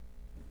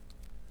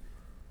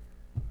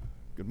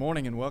Good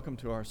morning and welcome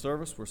to our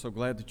service. We're so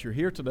glad that you're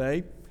here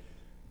today.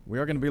 We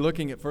are going to be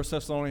looking at 1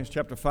 Thessalonians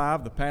chapter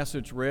 5, the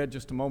passage read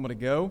just a moment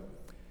ago.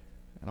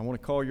 And I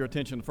want to call your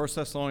attention to 1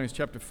 Thessalonians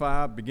chapter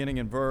 5, beginning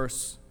in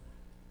verse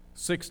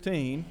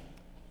 16,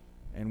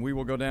 and we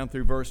will go down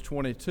through verse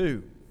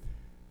 22.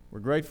 We're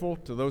grateful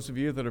to those of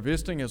you that are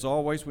visiting. As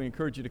always, we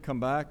encourage you to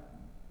come back.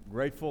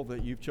 Grateful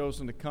that you've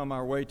chosen to come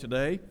our way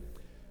today.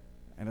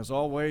 And as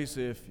always,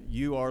 if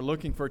you are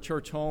looking for a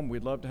church home,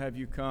 we'd love to have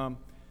you come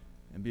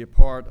and be a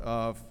part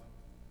of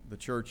the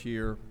church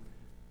here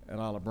at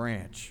Olive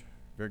Branch.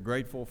 Very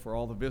grateful for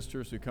all the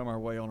visitors who come our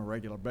way on a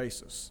regular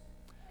basis.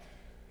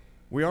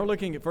 We are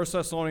looking at 1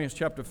 Thessalonians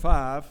chapter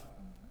 5,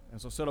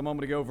 as I said a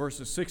moment ago,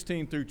 verses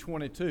 16 through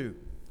 22.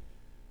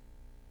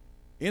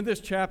 In this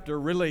chapter,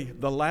 really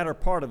the latter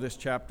part of this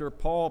chapter,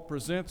 Paul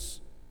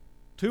presents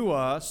to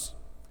us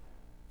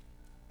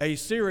a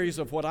series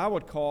of what I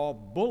would call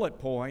bullet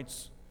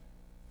points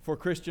for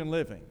Christian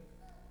living.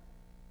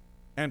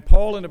 And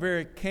Paul, in a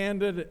very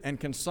candid and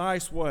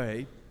concise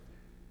way,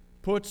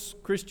 puts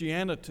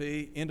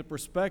Christianity into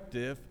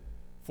perspective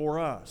for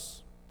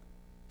us.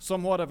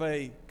 Somewhat of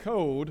a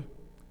code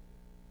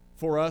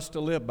for us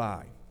to live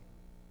by.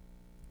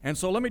 And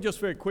so let me just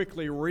very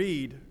quickly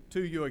read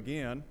to you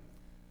again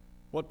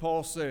what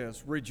Paul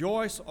says.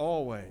 Rejoice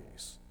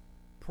always,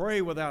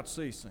 pray without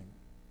ceasing.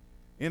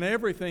 In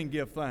everything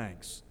give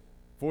thanks,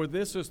 for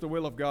this is the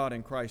will of God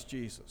in Christ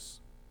Jesus.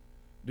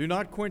 Do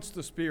not quench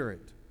the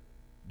Spirit.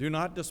 Do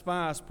not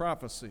despise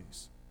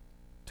prophecies.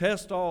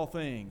 Test all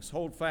things.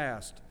 Hold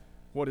fast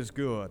what is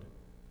good.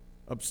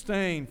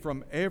 Abstain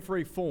from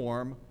every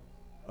form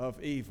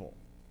of evil.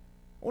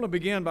 I want to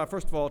begin by,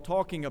 first of all,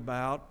 talking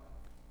about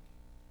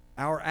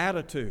our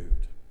attitude.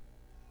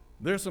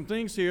 There's some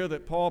things here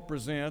that Paul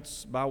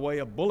presents by way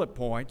of bullet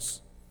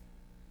points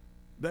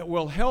that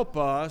will help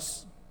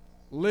us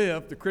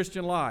live the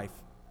Christian life.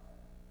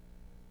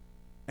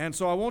 And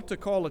so I want to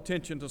call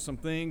attention to some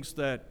things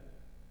that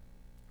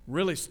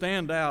really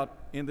stand out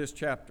in this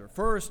chapter.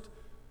 First,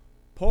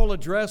 Paul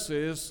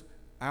addresses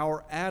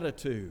our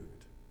attitude.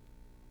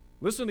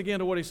 Listen again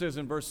to what he says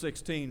in verse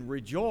 16.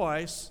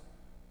 Rejoice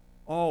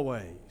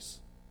always.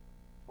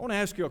 I want to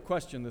ask you a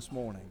question this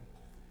morning.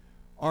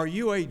 Are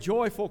you a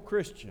joyful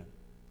Christian?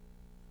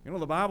 You know,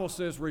 the Bible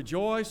says,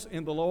 rejoice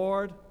in the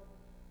Lord.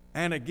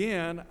 And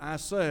again, I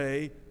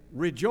say,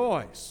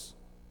 rejoice.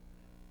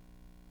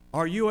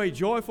 Are you a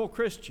joyful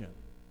Christian?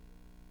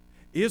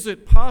 Is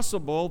it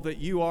possible that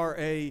you are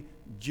a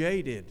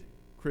jaded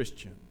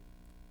Christian?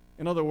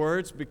 In other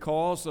words,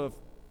 because of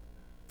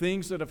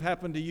things that have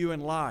happened to you in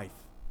life,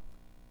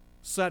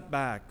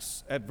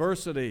 setbacks,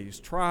 adversities,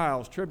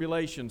 trials,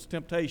 tribulations,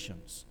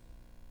 temptations.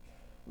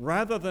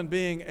 Rather than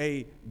being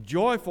a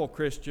joyful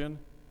Christian,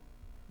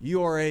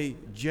 you are a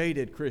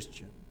jaded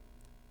Christian.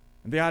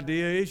 And the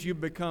idea is you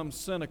become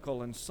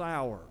cynical and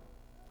sour,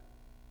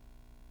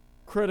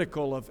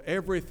 critical of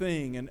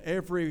everything and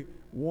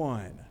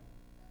everyone.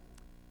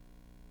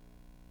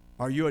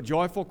 Are you a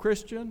joyful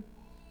Christian?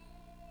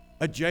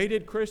 A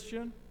jaded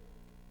Christian?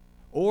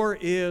 Or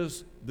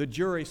is the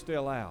jury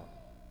still out?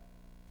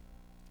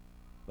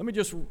 Let me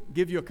just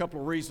give you a couple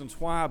of reasons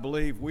why I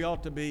believe we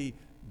ought to be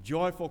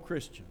joyful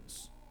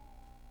Christians.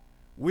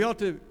 We ought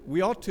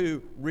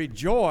to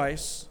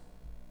rejoice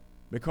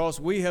because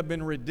we have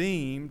been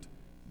redeemed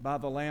by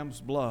the Lamb's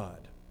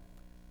blood.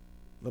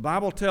 The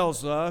Bible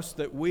tells us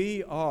that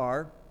we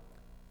are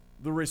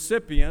the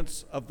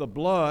recipients of the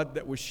blood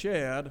that was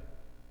shed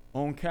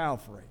on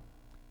Calvary.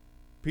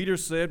 Peter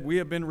said, we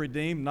have been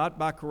redeemed not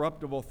by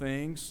corruptible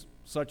things,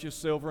 such as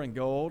silver and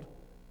gold,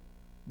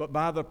 but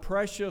by the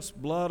precious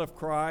blood of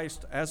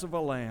Christ as of a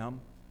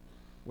lamb,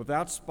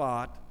 without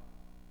spot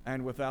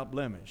and without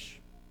blemish.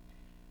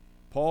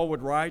 Paul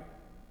would write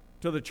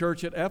to the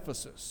church at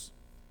Ephesus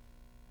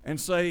and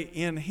say,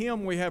 in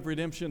him we have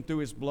redemption through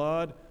his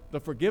blood, the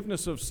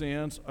forgiveness of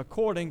sins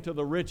according to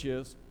the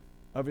riches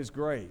of his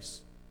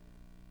grace.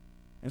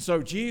 And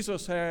so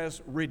Jesus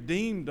has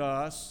redeemed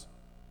us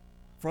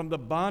from the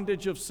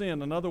bondage of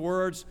sin. In other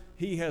words,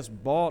 he has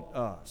bought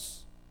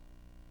us.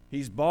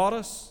 He's bought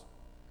us,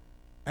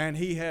 and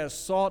he has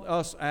sought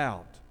us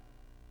out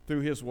through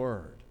his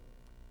word.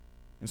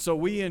 And so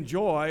we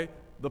enjoy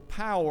the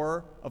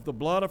power of the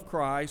blood of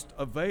Christ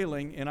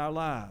availing in our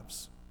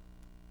lives.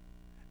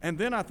 And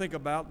then I think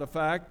about the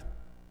fact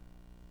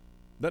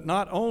that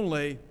not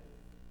only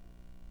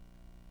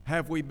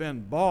have we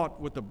been bought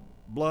with the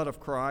blood of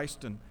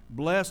Christ and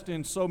blessed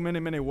in so many,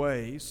 many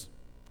ways,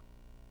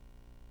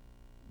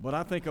 but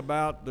I think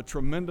about the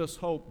tremendous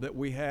hope that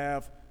we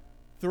have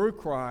through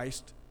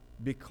Christ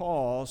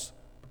because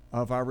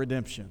of our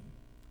redemption.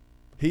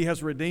 He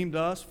has redeemed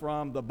us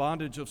from the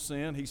bondage of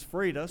sin. He's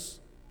freed us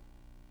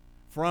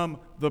from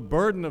the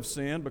burden of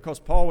sin, because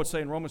Paul would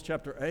say in Romans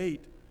chapter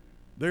 8,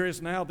 there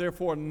is now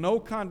therefore no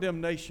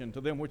condemnation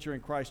to them which are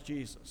in Christ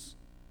Jesus.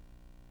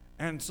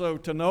 And so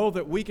to know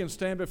that we can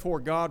stand before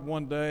God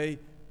one day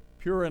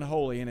pure and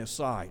holy in his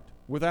sight,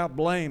 without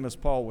blame, as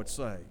Paul would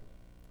say.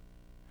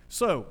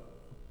 So,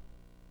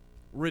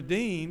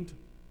 redeemed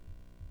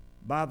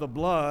by the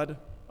blood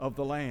of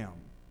the Lamb.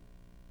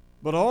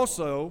 But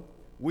also,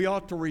 we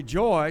ought to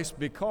rejoice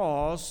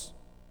because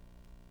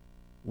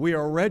we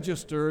are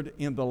registered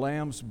in the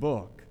Lamb's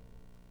book.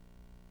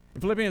 In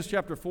Philippians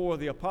chapter 4,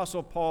 the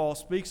Apostle Paul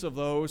speaks of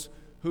those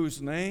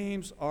whose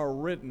names are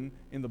written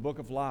in the book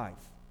of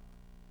life.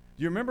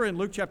 Do you remember in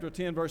Luke chapter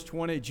 10, verse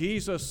 20,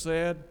 Jesus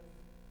said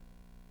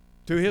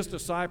to his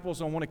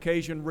disciples on one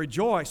occasion,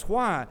 "Rejoice."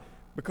 Why?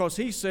 Because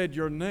he said,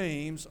 "Your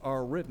names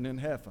are written in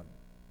heaven."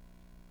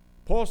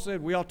 Paul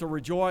said we ought to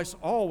rejoice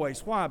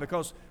always. Why?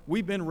 Because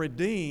we've been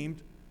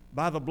redeemed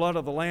by the blood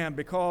of the Lamb,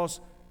 because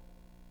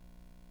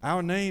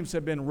our names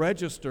have been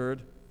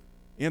registered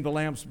in the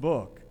Lamb's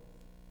book.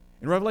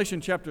 In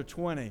Revelation chapter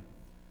 20,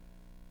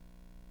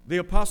 the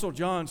Apostle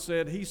John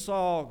said he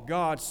saw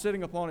God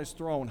sitting upon his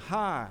throne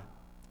high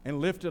and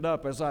lifted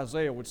up, as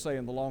Isaiah would say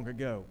in the long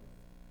ago.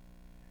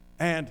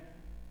 And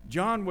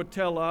John would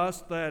tell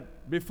us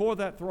that before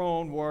that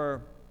throne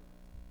were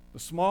the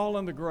small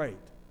and the great.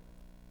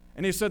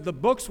 And he said the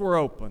books were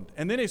opened.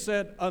 And then he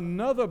said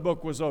another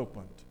book was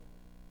opened,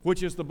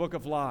 which is the book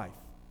of life.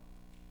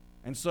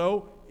 And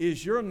so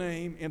is your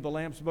name in the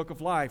Lamb's book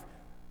of life.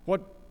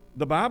 What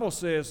the Bible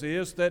says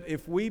is that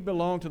if we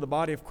belong to the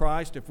body of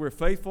Christ, if we're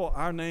faithful,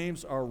 our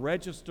names are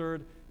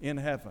registered in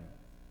heaven.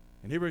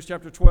 In Hebrews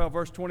chapter 12,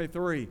 verse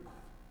 23,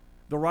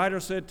 the writer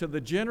said to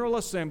the general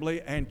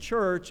assembly and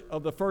church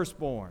of the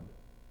firstborn,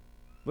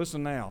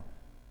 listen now,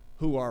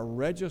 who are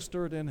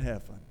registered in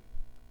heaven.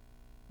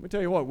 Let me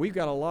tell you what, we've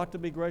got a lot to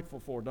be grateful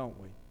for, don't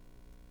we?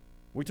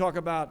 We talk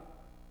about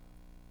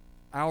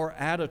our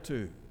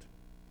attitude.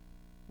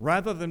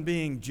 Rather than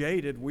being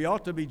jaded, we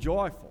ought to be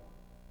joyful.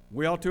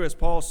 We ought to, as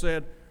Paul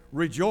said,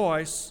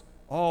 rejoice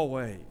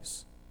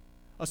always.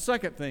 A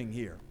second thing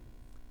here.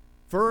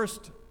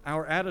 First,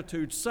 our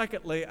attitude.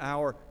 Secondly,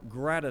 our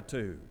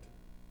gratitude.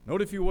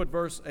 Note, if you would,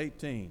 verse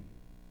 18.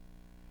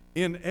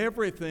 In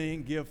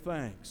everything give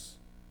thanks,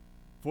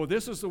 for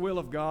this is the will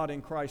of God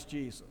in Christ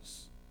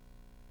Jesus.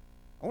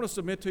 I want to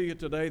submit to you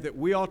today that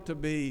we ought to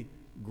be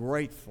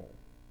grateful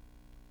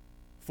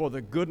for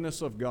the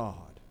goodness of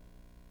God.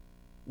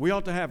 We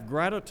ought to have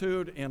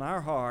gratitude in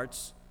our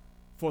hearts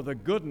for the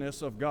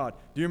goodness of God.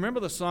 Do you remember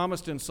the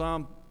psalmist in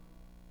Psalm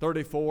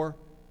 34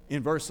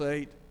 in verse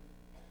 8?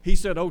 He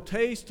said, "Oh,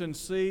 taste and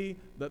see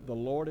that the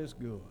Lord is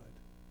good."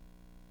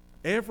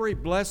 Every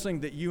blessing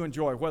that you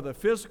enjoy, whether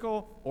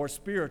physical or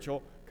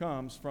spiritual,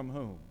 comes from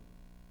whom?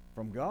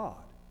 From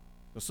God.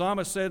 The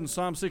psalmist said in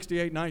Psalm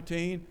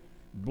 68:19,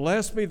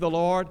 "Blessed be the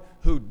Lord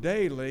who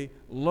daily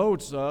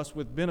loads us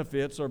with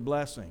benefits or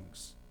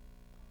blessings."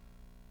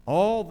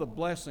 All the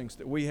blessings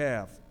that we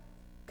have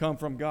come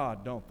from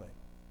God, don't they?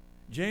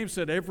 James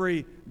said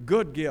every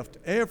good gift,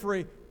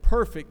 every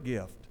perfect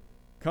gift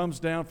comes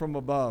down from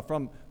above,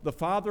 from the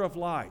Father of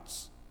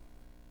lights.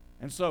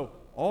 And so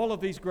all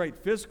of these great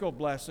physical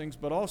blessings,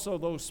 but also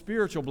those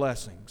spiritual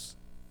blessings.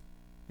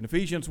 In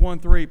Ephesians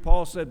 1:3,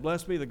 Paul said,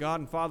 "Blessed be the God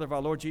and Father of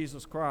our Lord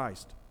Jesus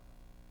Christ,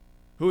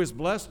 who has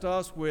blessed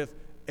us with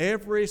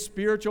every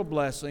spiritual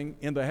blessing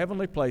in the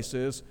heavenly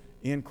places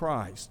in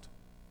Christ."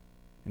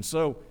 And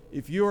so,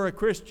 if you are a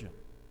Christian,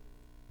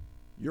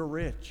 you're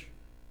rich,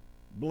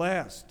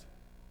 blessed.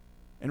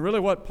 And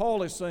really what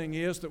Paul is saying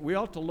is that we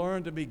ought to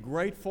learn to be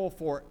grateful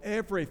for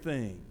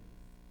everything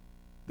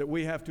that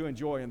we have to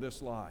enjoy in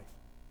this life.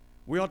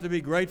 We ought to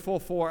be grateful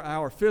for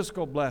our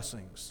physical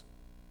blessings,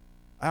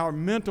 our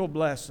mental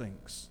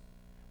blessings.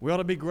 We ought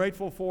to be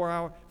grateful for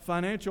our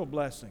financial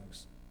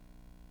blessings,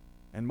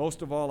 and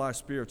most of all, our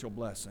spiritual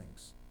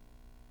blessings.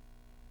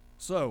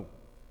 So,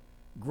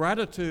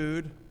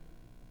 gratitude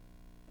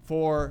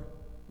for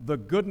the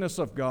goodness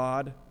of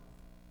God.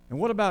 And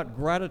what about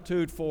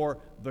gratitude for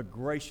the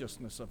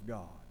graciousness of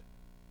God?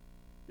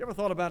 You ever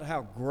thought about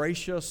how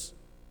gracious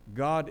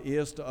God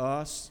is to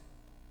us?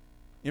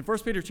 In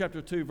 1 Peter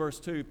chapter 2, verse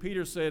 2,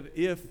 Peter said,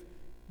 "If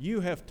you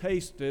have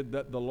tasted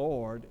that the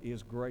Lord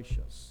is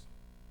gracious."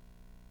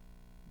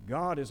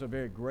 God is a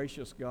very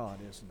gracious God,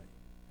 isn't He?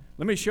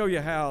 Let me show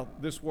you how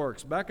this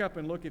works. Back up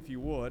and look, if you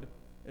would,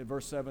 at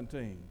verse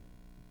 17.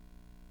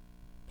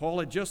 Paul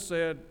had just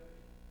said,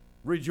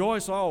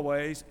 "Rejoice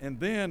always," and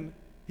then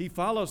he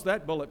follows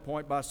that bullet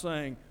point by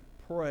saying,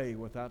 "Pray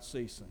without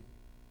ceasing."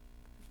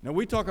 Now,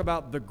 we talk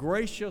about the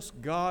gracious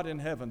God in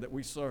heaven that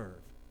we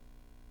serve.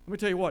 Let me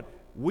tell you what,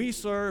 we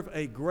serve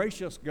a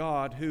gracious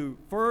God who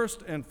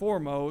first and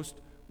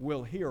foremost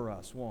will hear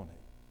us, won't He?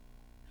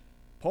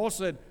 Paul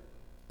said,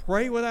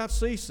 "Pray without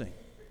ceasing,"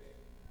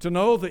 to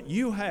know that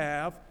you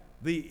have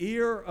the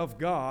ear of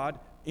God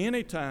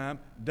anytime,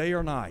 day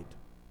or night.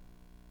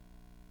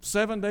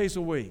 7 days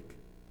a week.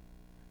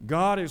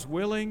 God is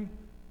willing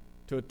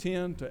to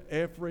attend to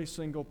every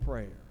single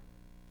prayer.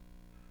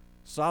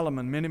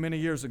 Solomon, many, many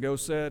years ago,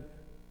 said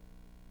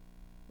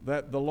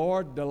that the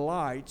Lord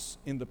delights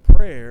in the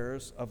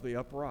prayers of the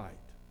upright.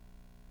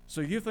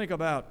 So you think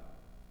about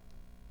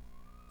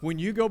when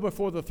you go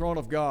before the throne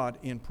of God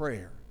in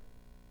prayer,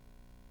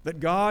 that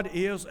God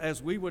is,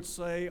 as we would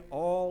say,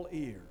 all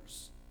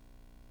ears.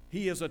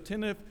 He is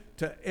attentive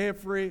to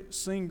every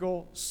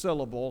single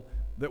syllable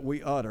that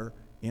we utter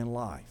in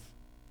life.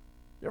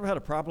 You ever had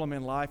a problem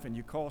in life and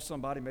you call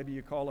somebody, maybe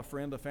you call a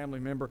friend, a family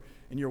member,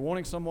 and you're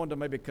wanting someone to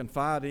maybe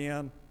confide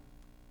in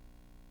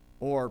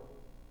or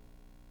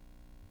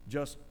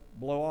just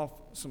blow off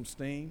some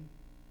steam?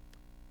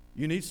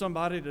 You need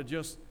somebody to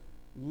just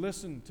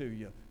listen to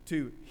you,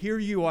 to hear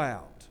you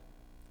out.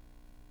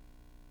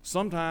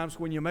 Sometimes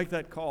when you make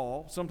that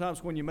call,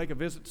 sometimes when you make a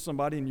visit to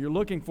somebody and you're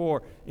looking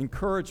for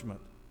encouragement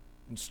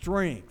and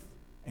strength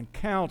and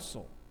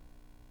counsel,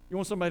 you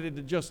want somebody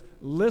to just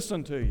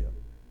listen to you.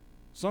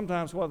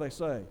 Sometimes what do they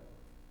say?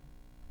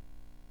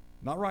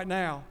 Not right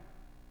now.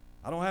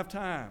 I don't have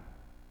time.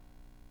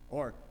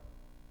 Or,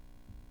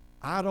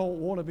 I don't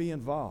want to be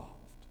involved.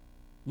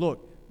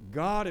 Look,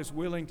 God is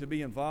willing to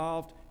be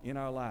involved in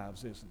our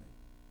lives, isn't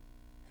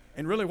He?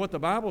 And really what the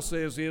Bible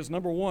says is,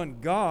 number one,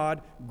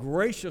 God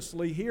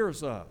graciously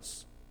hears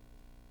us.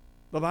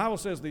 The Bible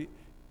says the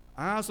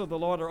eyes of the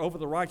Lord are over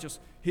the righteous.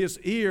 His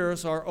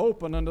ears are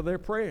open unto their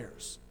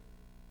prayers.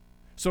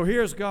 So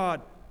here's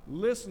God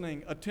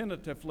listening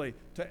attentively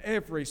to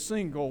every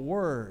single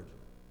word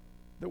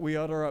that we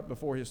utter up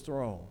before His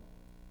throne.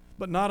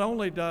 But not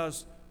only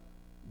does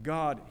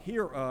God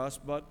hear us,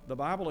 but the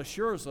Bible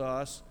assures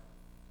us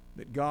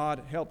that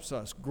God helps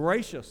us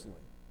graciously.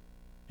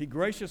 He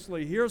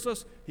graciously hears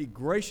us. He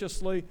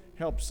graciously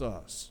helps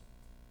us.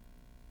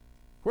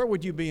 Where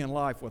would you be in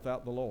life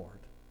without the Lord?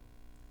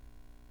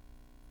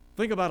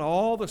 Think about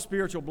all the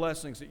spiritual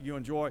blessings that you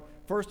enjoy.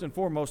 First and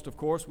foremost, of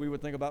course, we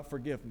would think about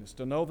forgiveness,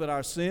 to know that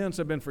our sins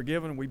have been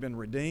forgiven and we've been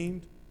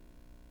redeemed.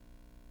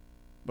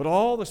 But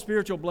all the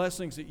spiritual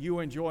blessings that you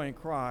enjoy in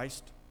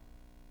Christ,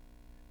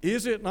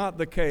 is it not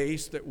the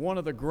case that one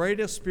of the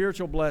greatest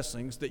spiritual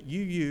blessings that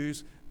you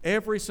use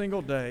every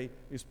single day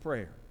is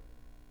prayer?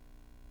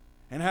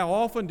 And how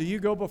often do you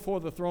go before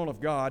the throne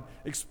of God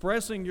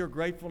expressing your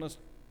gratefulness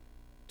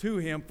to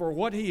Him for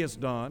what He has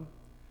done,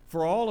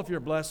 for all of your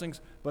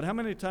blessings, but how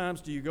many times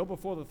do you go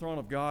before the throne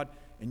of God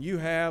and you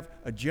have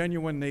a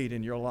genuine need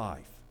in your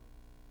life?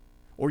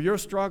 Or you're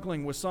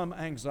struggling with some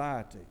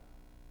anxiety,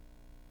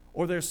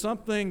 or there's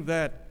something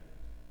that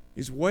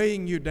is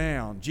weighing you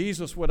down.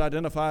 Jesus would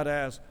identify it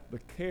as the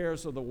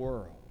cares of the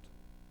world.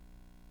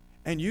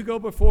 And you go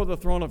before the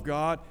throne of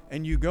God,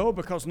 and you go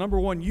because, number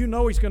one, you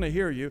know He's going to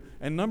hear you,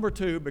 and number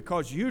two,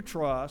 because you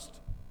trust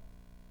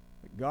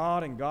that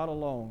God and God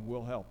alone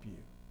will help you.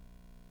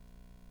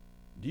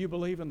 Do you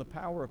believe in the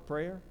power of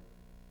prayer?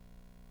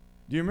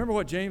 Do you remember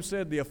what James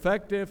said? The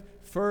effective,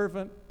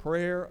 fervent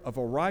prayer of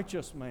a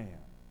righteous man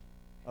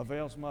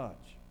avails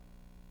much.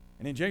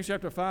 And in James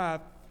chapter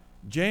 5,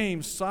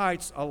 James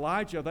cites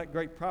Elijah, that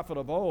great prophet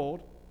of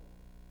old,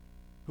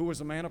 who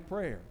was a man of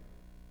prayer.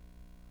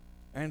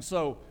 And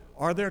so,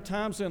 are there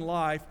times in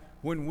life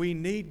when we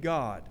need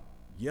God?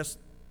 Yes,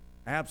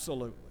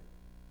 absolutely.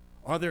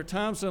 Are there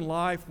times in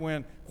life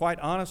when,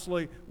 quite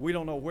honestly, we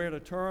don't know where to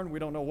turn, we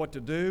don't know what to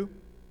do?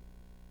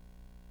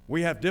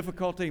 We have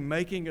difficulty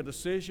making a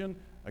decision?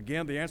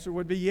 Again, the answer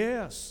would be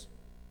yes.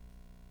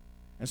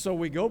 And so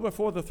we go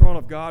before the throne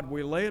of God,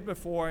 we lay it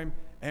before Him,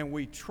 and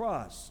we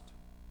trust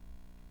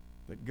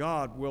that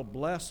God will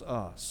bless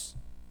us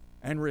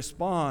and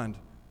respond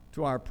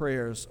to our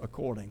prayers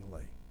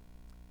accordingly.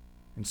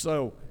 And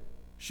so,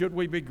 should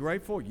we be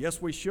grateful?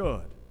 Yes, we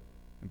should.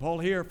 And Paul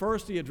here,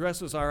 first he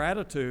addresses our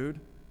attitude.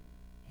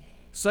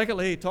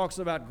 Secondly, he talks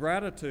about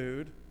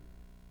gratitude.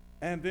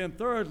 And then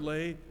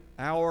thirdly,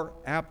 our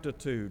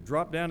aptitude.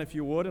 Drop down, if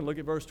you would, and look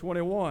at verse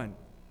 21.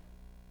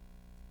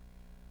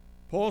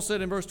 Paul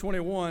said in verse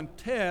 21,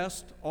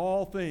 test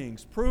all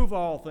things, prove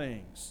all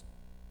things,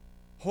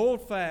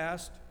 hold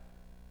fast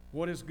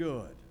what is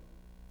good.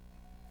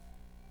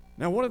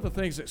 Now, one of the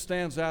things that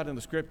stands out in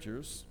the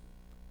Scriptures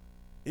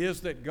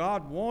is that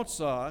God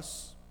wants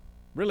us,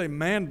 really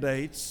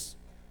mandates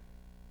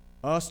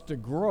us to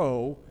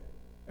grow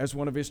as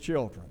one of His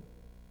children.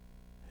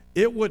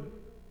 It would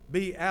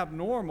be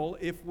abnormal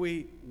if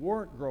we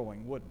weren't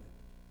growing, wouldn't it?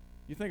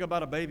 You think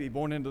about a baby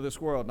born into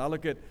this world, and I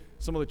look at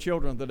some of the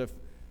children that have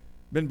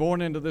been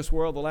born into this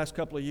world the last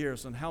couple of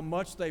years and how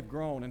much they've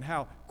grown and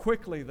how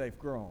quickly they've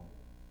grown.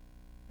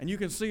 And you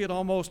can see it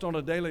almost on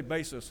a daily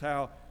basis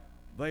how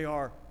they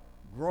are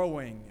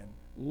growing and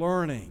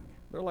learning.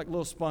 They're like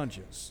little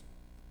sponges.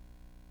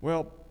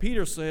 Well,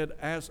 Peter said,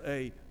 as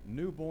a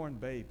newborn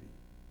baby,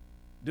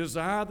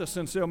 desire the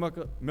sincere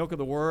milk of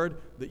the word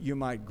that you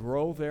might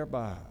grow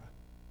thereby.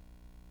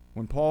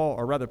 When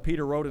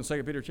Peter wrote in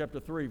 2 Peter chapter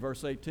 3,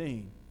 verse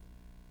 18,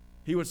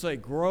 he would say,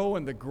 grow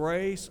in the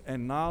grace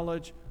and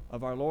knowledge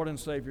of our Lord and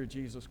Savior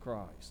Jesus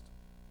Christ.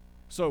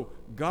 So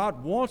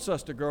God wants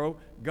us to grow.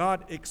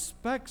 God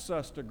expects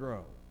us to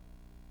grow.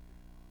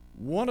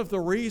 One of the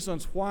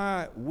reasons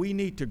why we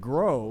need to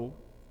grow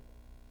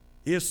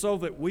is so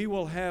that we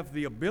will have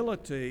the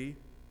ability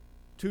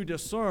to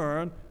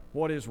discern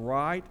what is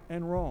right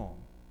and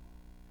wrong.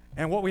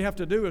 And what we have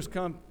to do is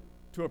come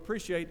to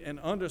appreciate and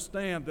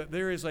understand that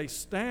there is a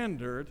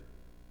standard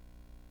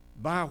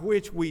by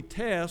which we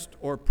test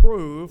or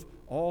prove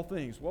all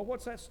things. Well,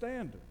 what's that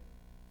standard?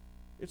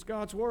 It's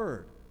God's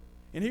Word.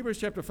 In Hebrews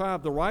chapter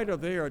 5, the writer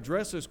there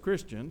addresses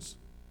Christians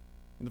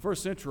in the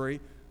first century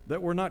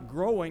that were not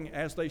growing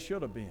as they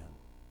should have been.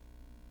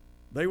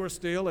 They were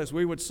still, as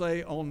we would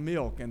say, on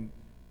milk, and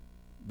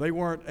they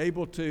weren't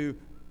able to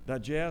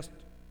digest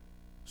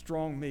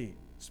strong meat,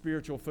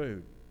 spiritual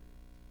food.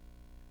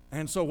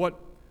 And so what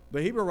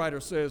the Hebrew writer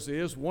says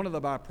is one of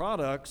the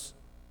byproducts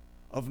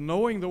of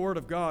knowing the Word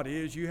of God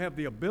is you have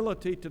the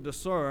ability to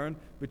discern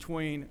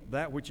between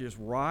that which is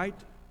right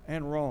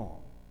and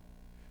wrong.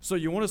 So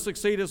you want to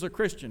succeed as a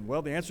Christian?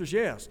 Well, the answer is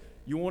yes.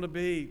 You want to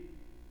be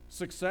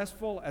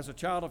successful as a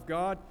child of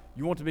God?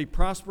 You want to be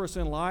prosperous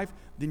in life?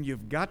 Then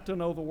you've got to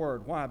know the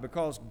Word. Why?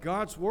 Because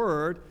God's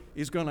Word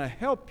is going to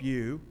help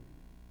you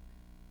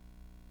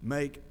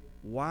make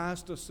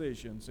wise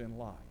decisions in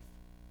life.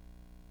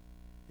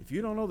 If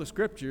you don't know the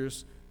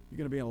Scriptures, you're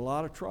going to be in a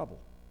lot of trouble,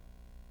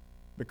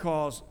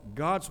 because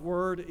God's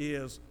Word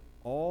is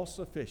all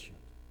sufficient.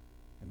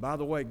 And by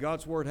the way,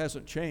 God's Word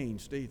hasn't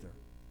changed either.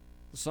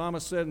 The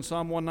psalmist said in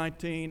Psalm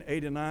 119,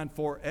 8 and 9,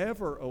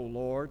 "Forever, O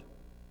Lord,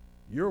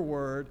 your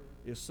word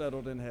is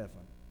settled in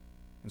heaven."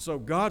 And so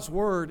God's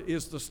Word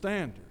is the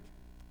standard.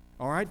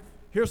 All right?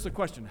 Here's the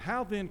question.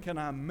 How then can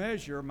I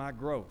measure my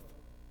growth?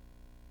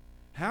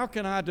 How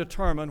can I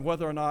determine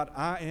whether or not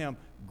I am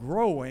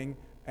growing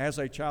as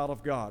a child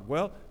of God?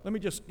 Well, let me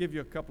just give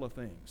you a couple of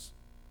things.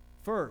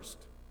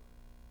 First,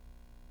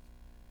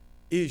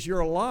 is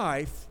your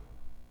life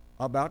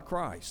about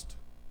Christ?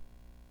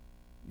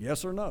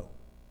 Yes or no?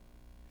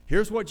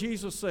 Here's what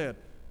Jesus said,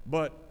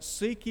 "But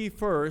seek ye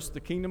first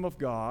the kingdom of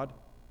God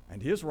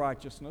and his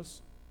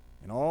righteousness,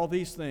 and all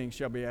these things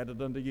shall be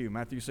added unto you."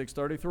 Matthew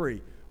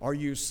 6:33. Are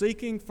you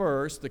seeking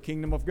first the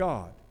kingdom of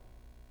God?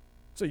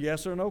 It's a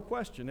yes or no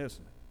question,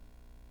 isn't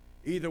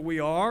it? Either we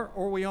are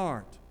or we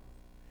aren't.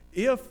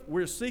 If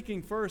we're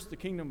seeking first the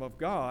kingdom of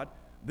God,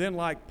 then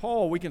like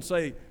Paul, we can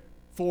say,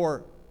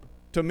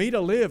 to me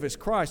to live is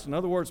Christ. In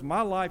other words,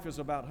 my life is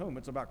about whom?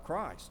 It's about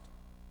Christ.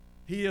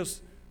 He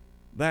is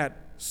that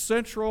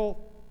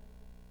central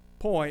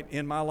point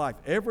in my life.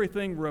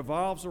 Everything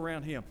revolves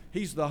around him.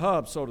 He's the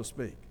hub, so to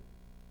speak.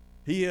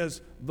 He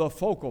is the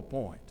focal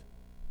point.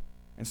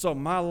 And so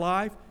my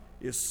life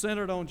is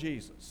centered on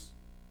Jesus.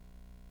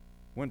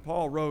 When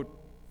Paul wrote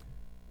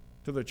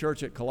to the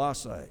church at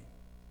Colossae,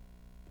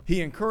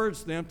 he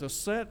encouraged them to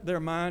set their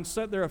minds,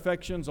 set their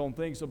affections on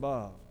things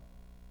above.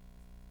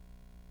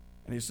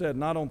 And he said,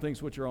 not on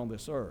things which are on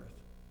this earth.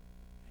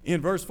 In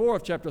verse 4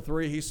 of chapter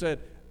 3, he said,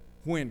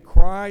 when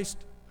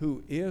Christ,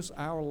 who is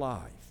our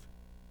life.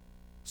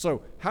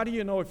 So, how do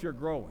you know if you're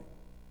growing?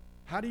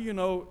 How do you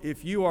know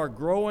if you are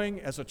growing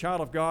as a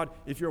child of God,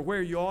 if you're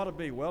where you ought to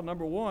be? Well,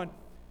 number one,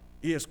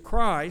 is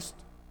Christ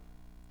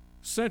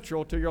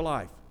central to your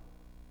life?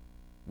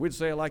 We'd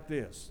say it like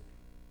this.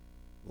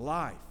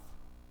 Life,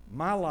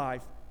 my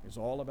life is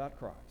all about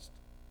Christ.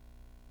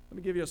 Let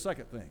me give you a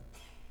second thing.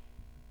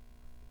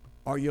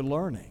 Are you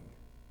learning?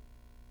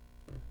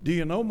 Do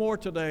you know more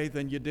today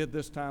than you did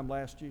this time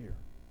last year?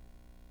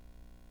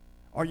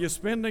 Are you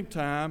spending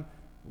time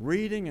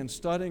reading and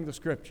studying the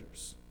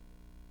Scriptures?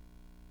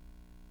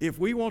 If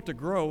we want to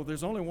grow,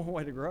 there's only one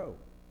way to grow.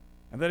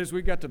 And that is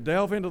we've got to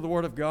delve into the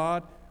Word of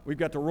God. We've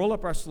got to roll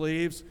up our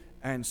sleeves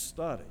and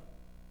study.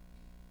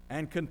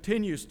 And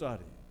continue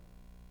studying.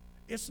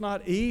 It's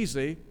not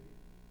easy,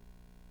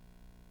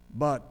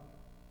 but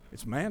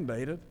it's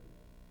mandated.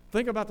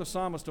 Think about the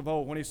psalmist of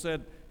old when he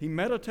said he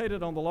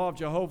meditated on the law of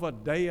Jehovah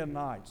day and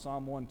night,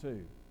 Psalm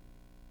 1:2.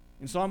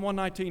 In Psalm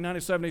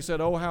 119:97 he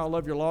said, "Oh, how I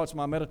love your law, it's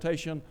my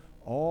meditation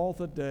all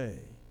the day."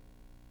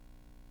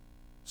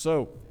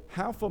 So,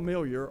 how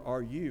familiar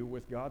are you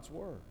with God's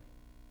Word?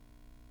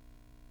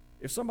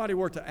 If somebody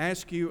were to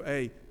ask you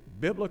a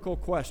biblical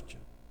question,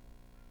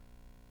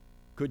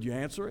 could you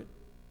answer it?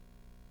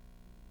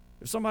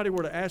 If somebody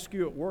were to ask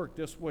you at work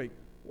this week,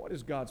 what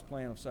is God's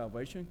plan of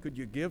salvation? Could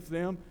you give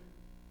them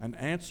an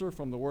answer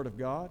from the Word of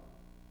God?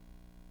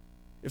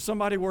 If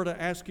somebody were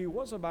to ask you,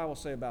 what does the Bible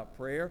say about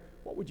prayer?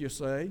 What would you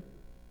say?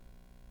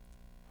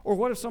 Or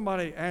what if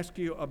somebody asked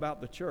you about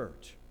the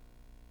church?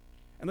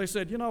 And they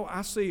said,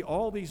 I see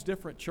all these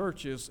different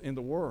churches in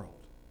the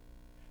world.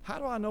 How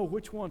do I know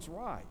which one's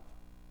right?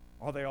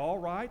 Are they all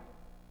right?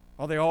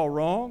 Are they all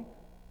wrong?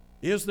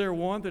 Is there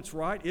one that's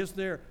right? Is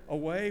there a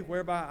way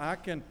whereby I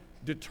can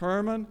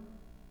determine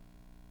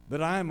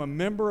that I am a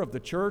member of the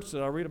church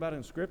that I read about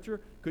in Scripture?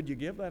 Could you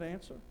give that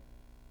answer?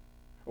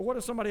 Or what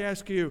if somebody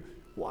asks you,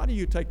 why do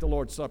you take the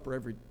Lord's Supper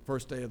every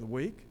first day of the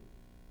week?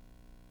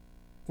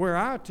 Where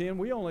I attend,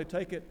 we only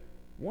take it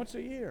once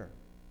a year.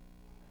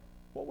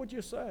 What would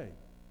you say?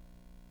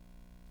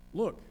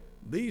 Look,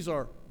 these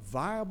are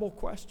viable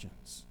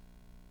questions.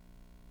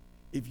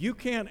 If you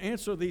can't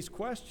answer these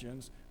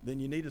questions, then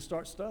you need to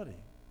start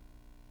studying.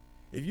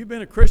 If you've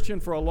been a Christian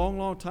for a long,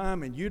 long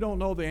time and you don't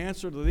know the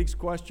answer to these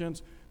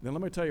questions, then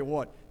let me tell you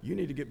what, you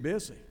need to get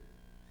busy.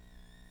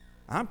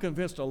 I'm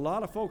convinced a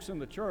lot of folks in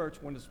the church,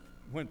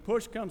 when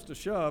push comes to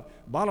shove,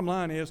 bottom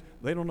line is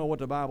they don't know what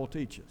the Bible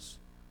teaches.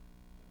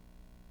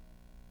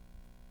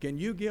 Can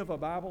you give a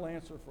Bible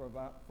answer for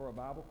a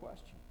Bible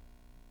question?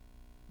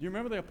 Do you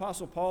remember the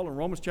Apostle Paul in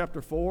Romans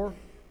chapter 4?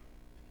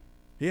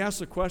 He asked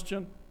the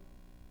question,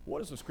 What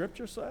does the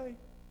Scripture say?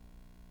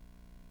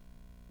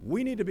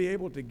 We need to be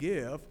able to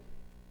give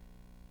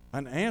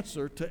an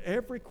answer to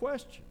every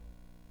question.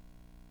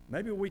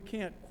 Maybe we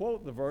can't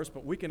quote the verse,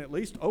 but we can at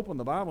least open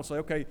the Bible and say,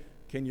 okay,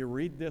 can you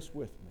read this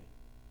with me?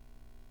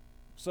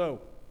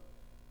 So,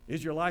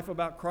 is your life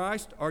about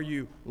Christ? Are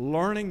you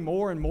learning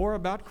more and more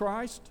about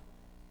Christ?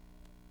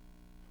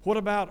 What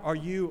about, are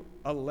you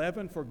a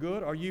leaven for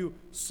good? Are you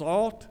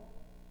salt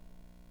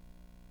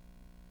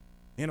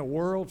in a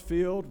world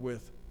filled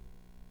with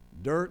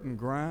dirt and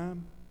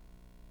grime?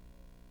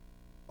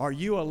 Are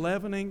you a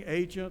leavening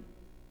agent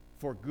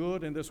for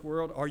good in this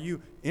world? Are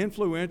you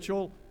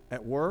influential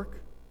at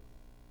work,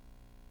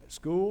 at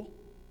school,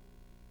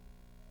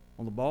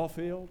 on the ball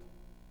field?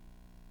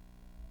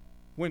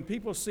 When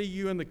people see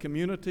you in the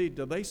community,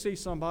 do they see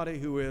somebody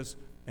who is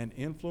an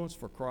influence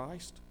for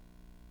Christ?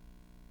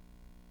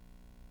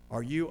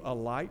 Are you a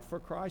light for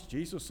Christ?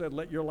 Jesus said,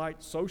 let your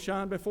light so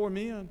shine before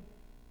men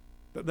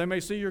that they may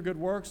see your good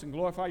works and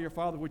glorify your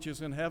Father which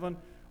is in heaven.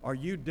 Are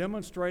you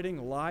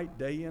demonstrating light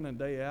day in and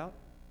day out?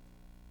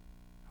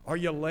 Are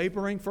you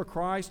laboring for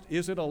Christ?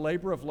 Is it a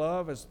labor of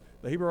love, as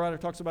the Hebrew writer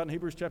talks about in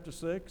Hebrews chapter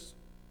 6?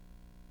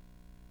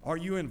 Are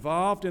you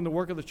involved in the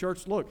work of the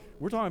church? Look,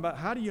 we're talking about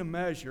how do you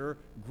measure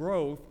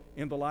growth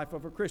in the life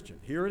of a Christian.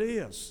 Here it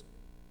is.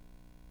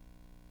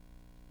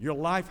 Your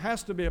life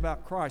has to be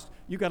about Christ.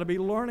 You've got to be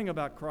learning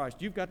about Christ.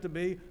 You've got to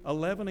be a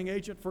leavening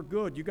agent for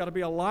good. You've got to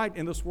be a light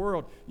in this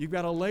world. You've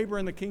got to labor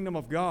in the kingdom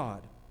of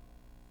God.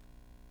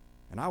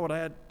 And I would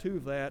add to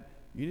that,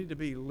 you need to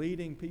be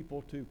leading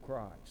people to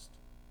Christ.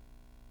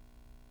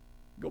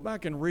 Go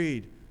back and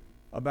read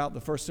about the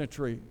first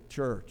century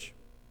church.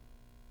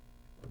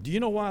 Do you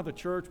know why the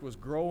church was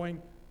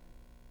growing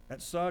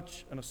at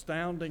such an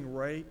astounding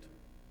rate?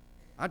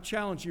 I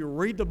challenge you,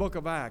 read the book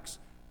of Acts.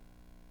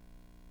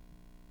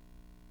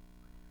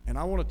 And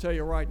I want to tell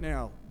you right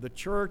now, the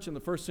church in the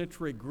first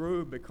century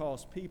grew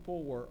because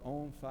people were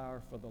on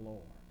fire for the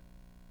Lord.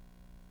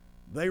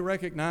 They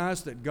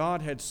recognized that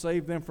God had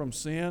saved them from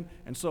sin,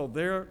 and so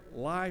their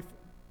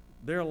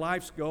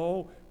life's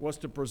goal was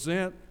to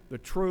present the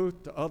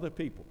truth to other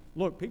people.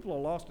 Look, people are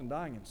lost and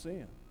dying in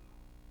sin.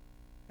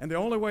 And the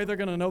only way they're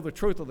going to know the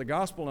truth of the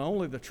gospel, and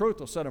only the truth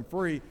will set them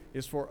free,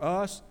 is for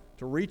us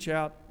to reach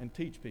out and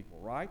teach people,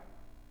 right?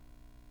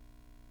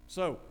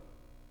 So,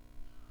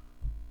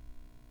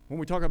 when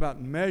we talk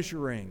about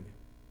measuring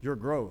your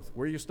growth,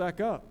 where you stack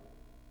up,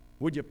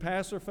 would you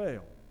pass or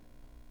fail?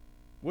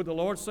 Would the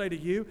Lord say to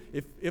you,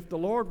 if the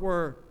Lord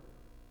were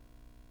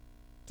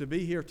to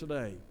be here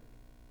today,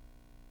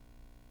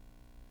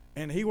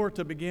 and He were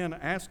to begin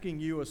asking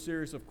you a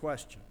series of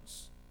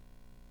questions,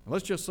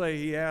 let's just say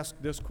He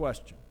asked this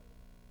question: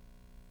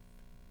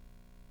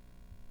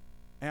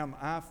 am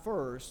I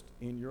first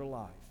in your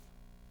life?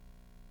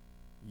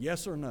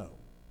 Yes or no?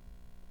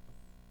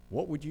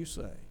 What would you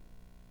say?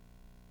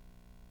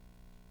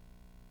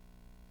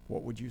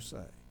 What would you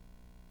say?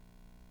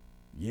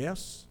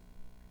 Yes?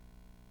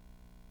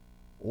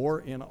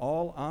 Or in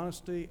all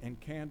honesty and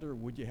candor,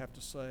 would you have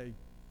to say,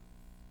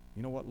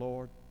 you know what,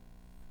 Lord?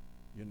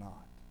 You're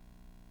not.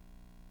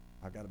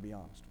 I've got to be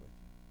honest with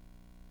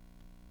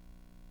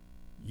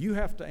you. You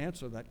have to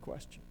answer that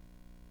question.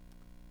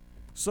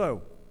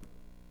 So,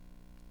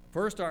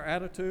 first our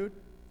attitude,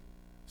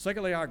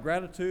 secondly our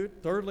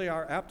gratitude, thirdly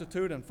our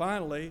aptitude, and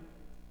finally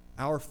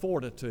our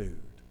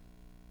fortitude.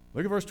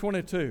 Look at verse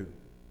 22.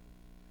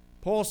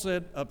 Paul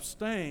said,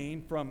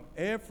 abstain from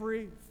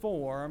every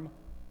form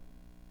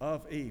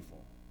of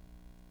evil.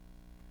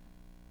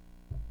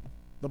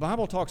 The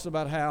Bible talks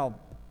about how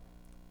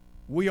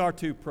we are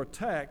to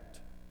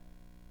protect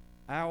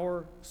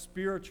our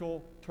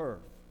spiritual turf.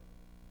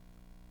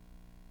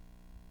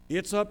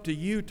 It's up to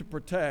you to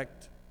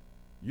protect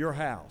your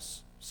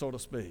house, so to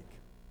speak.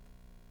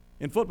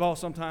 In football,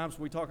 sometimes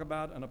we talk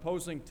about an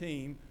opposing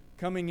team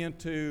coming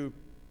into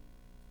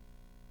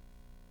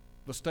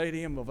the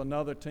stadium of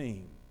another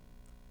team.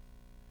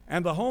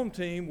 And the home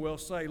team will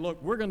say,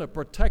 look, we're going to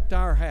protect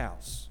our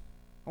house.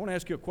 I want to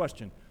ask you a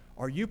question.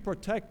 Are you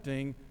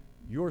protecting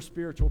your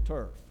spiritual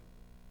turf?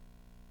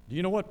 Do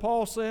you know what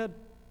Paul said?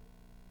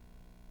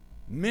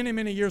 Many,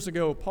 many years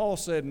ago, Paul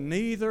said,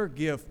 neither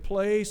give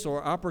place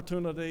or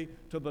opportunity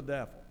to the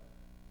devil.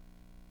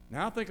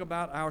 Now think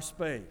about our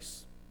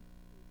space.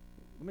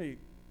 Let me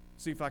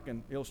see if I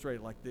can illustrate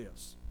it like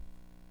this.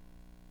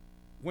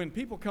 When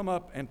people come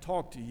up and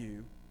talk to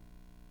you,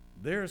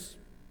 there's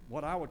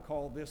what I would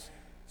call this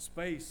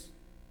space,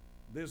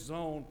 this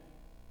zone.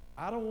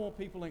 I don't want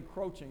people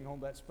encroaching on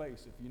that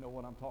space, if you know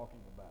what I'm talking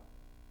about.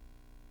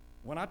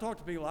 When I talk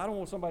to people, I don't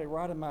want somebody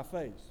right in my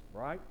face,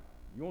 right?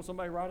 You want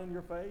somebody right in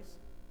your face?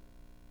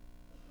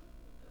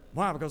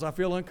 Why? Because I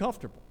feel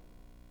uncomfortable.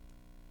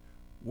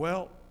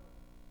 Well,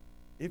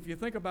 if you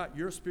think about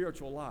your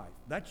spiritual life,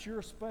 that's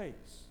your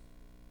space.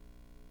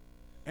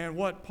 And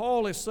what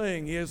Paul is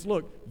saying is,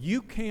 look,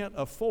 you can't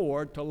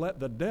afford to let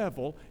the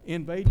devil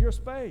invade your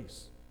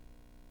space.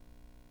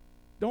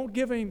 Don't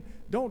give him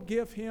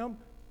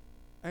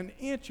an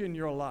inch in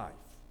your life.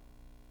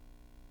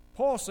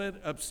 Paul said,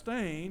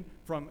 abstain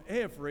from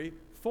every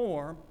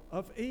form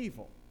of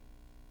evil.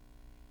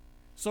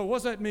 So what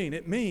does that mean?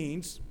 It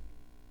means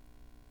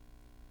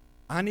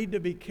I need to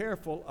be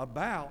careful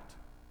about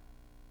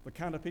the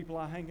kind of people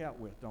I hang out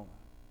with, don't I?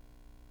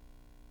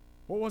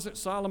 What was it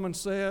Solomon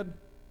said?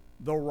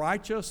 The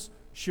righteous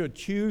should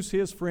choose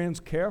his friends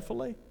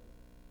carefully.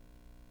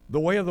 The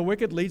way of the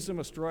wicked leads them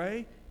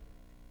astray.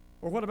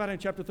 Or what about in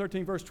chapter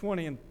 13, verse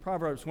 20 in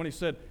Proverbs when he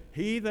said,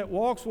 he that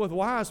walks with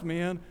wise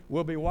men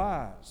will be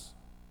wise.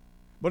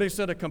 But he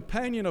said, a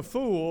companion of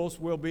fools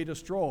will be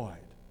destroyed.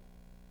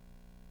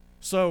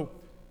 So,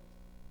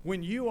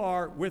 when you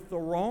are with the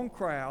wrong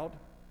crowd,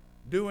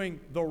 doing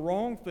the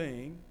wrong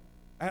thing,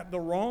 at the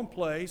wrong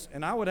place,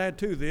 and I would add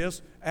to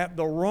this, at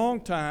the wrong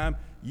time,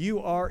 you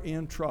are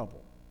in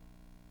trouble.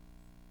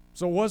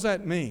 So what does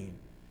that mean?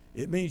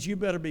 It means you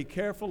better be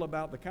careful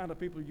about the kind of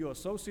people you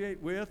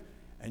associate with,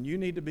 and you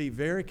need to be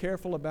very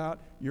careful about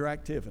your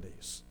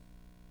activities.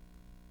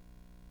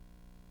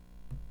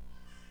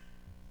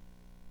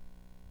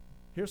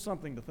 Here's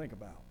something to think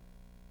about.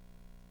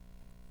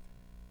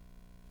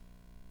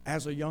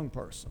 As a young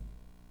person,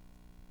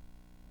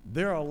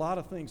 there are a lot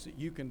of things that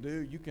you can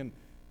do. You can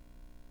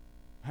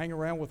hang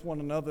around with one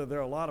another. There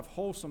are a lot of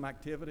wholesome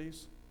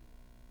activities.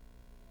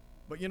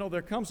 But you know,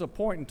 there comes a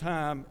point in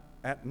time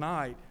at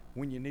night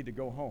when you need to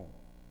go home.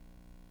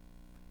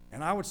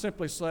 And I would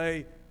simply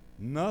say,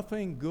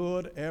 nothing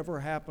good ever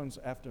happens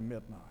after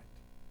midnight.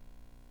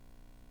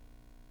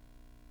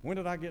 When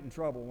did I get in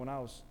trouble when I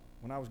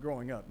was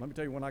growing up? Let me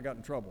tell you when I got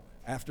in trouble.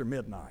 After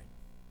midnight.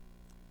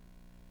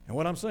 And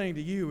what I'm saying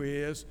to you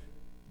is,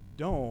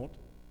 don't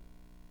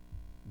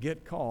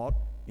get caught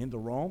in the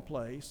wrong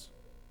place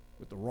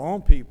with the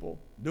wrong people,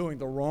 doing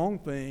the wrong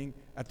thing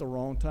at the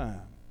wrong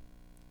time.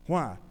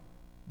 Why?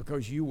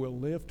 Because you will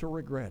live to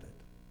regret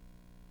it.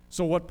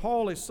 So what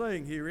Paul is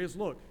saying here is,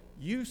 look,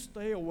 you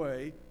stay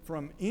away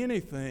from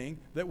anything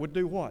that would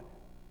do what?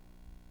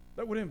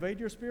 That would invade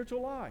your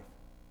spiritual life.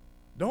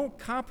 Don't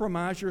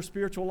compromise your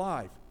spiritual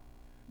life.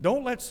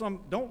 Don't let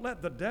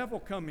the devil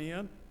come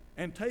in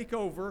and take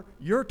over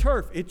your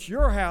turf. It's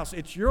your house.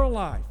 It's your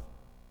life.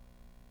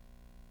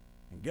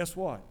 And guess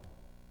what?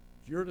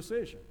 It's your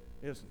decision,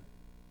 isn't it?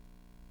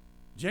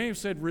 James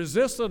said,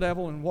 resist the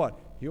devil and what?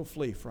 He'll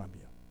flee from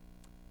you.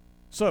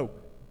 So,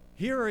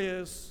 here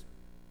is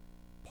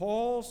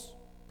Paul's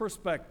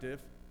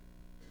perspective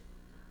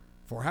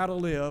for how to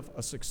live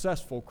a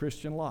successful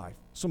Christian life.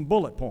 Some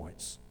bullet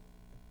points.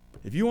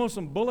 If you want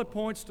some bullet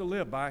points to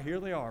live by, here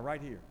they are,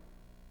 right here.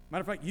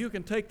 Matter of fact, you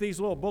can take these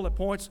little bullet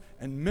points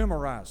and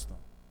memorize them.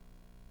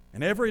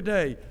 And every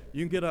day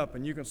you can get up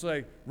and you can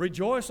say,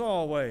 rejoice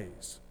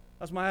always.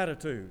 That's my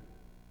attitude.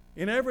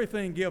 In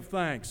everything give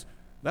thanks.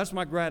 That's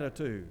my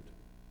gratitude.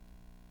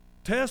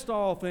 Test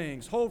all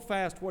things. Hold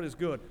fast what is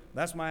good.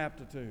 That's my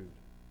aptitude.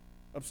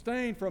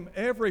 Abstain from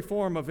every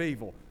form of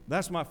evil.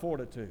 That's my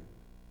fortitude.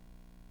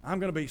 I'm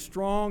going to be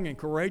strong and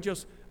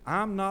courageous.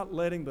 I'm not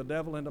letting the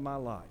devil into my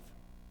life.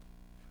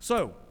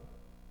 So,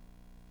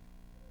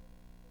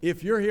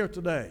 if you're here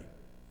today,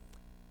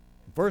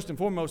 first and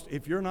foremost,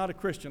 if you're not a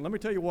Christian, let me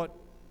tell you what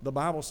the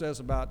Bible says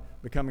about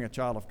becoming a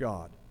child of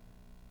God.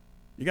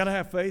 You got to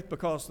have faith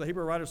because the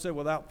Hebrew writer said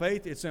without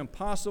faith it's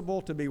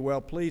impossible to be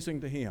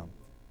well-pleasing to Him.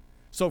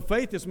 So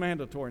faith is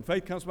mandatory, and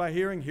faith comes by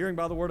hearing, hearing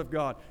by the Word of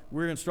God.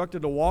 We're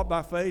instructed to walk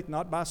by faith,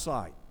 not by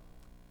sight.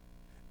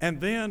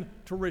 And then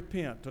to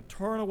repent, to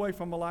turn away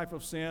from a life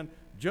of sin,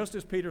 just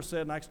as Peter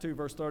said in Acts 2,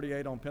 verse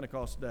 38 on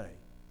Pentecost Day.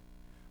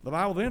 The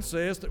Bible then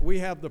says that we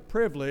have the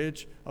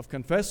privilege of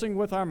confessing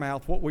with our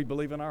mouth what we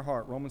believe in our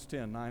heart, Romans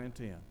 10, 9 and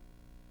 10.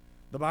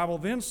 The Bible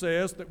then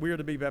says that we are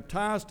to be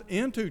baptized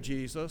into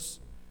Jesus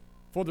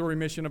for the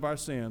remission of our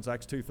sins,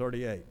 Acts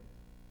 2:38.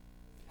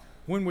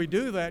 When we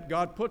do that,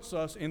 God puts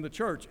us in the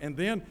church, and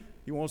then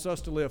He wants us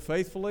to live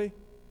faithfully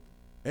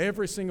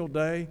every single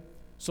day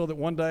so that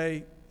one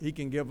day He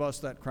can give us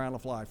that crown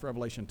of life,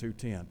 Revelation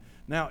 2:10.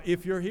 Now,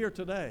 if you're here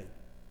today,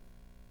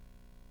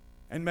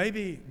 and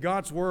maybe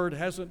God's Word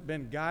hasn't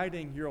been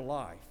guiding your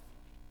life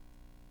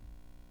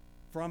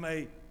from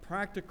a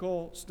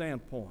practical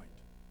standpoint,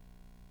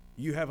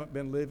 you haven't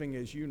been living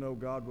as you know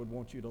God would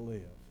want you to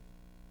live,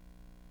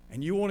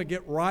 and you want to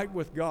get right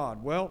with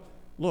God, well,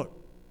 look,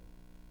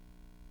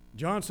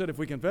 John said if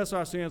we confess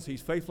our sins,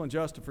 He's faithful and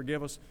just to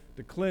forgive us,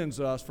 to cleanse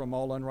us from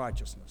all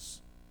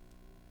unrighteousness.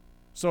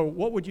 So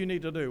what would you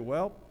need to do?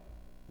 Well,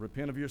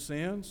 repent of your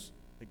sins,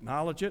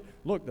 acknowledge it.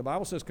 Look, the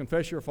Bible says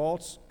confess your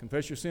faults,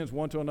 confess your sins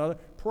one to another,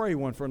 pray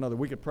one for another.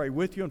 We could pray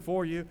with you and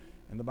for you,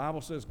 and the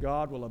Bible says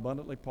God will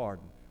abundantly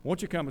pardon.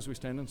 Won't you come as we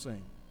stand and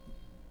sing?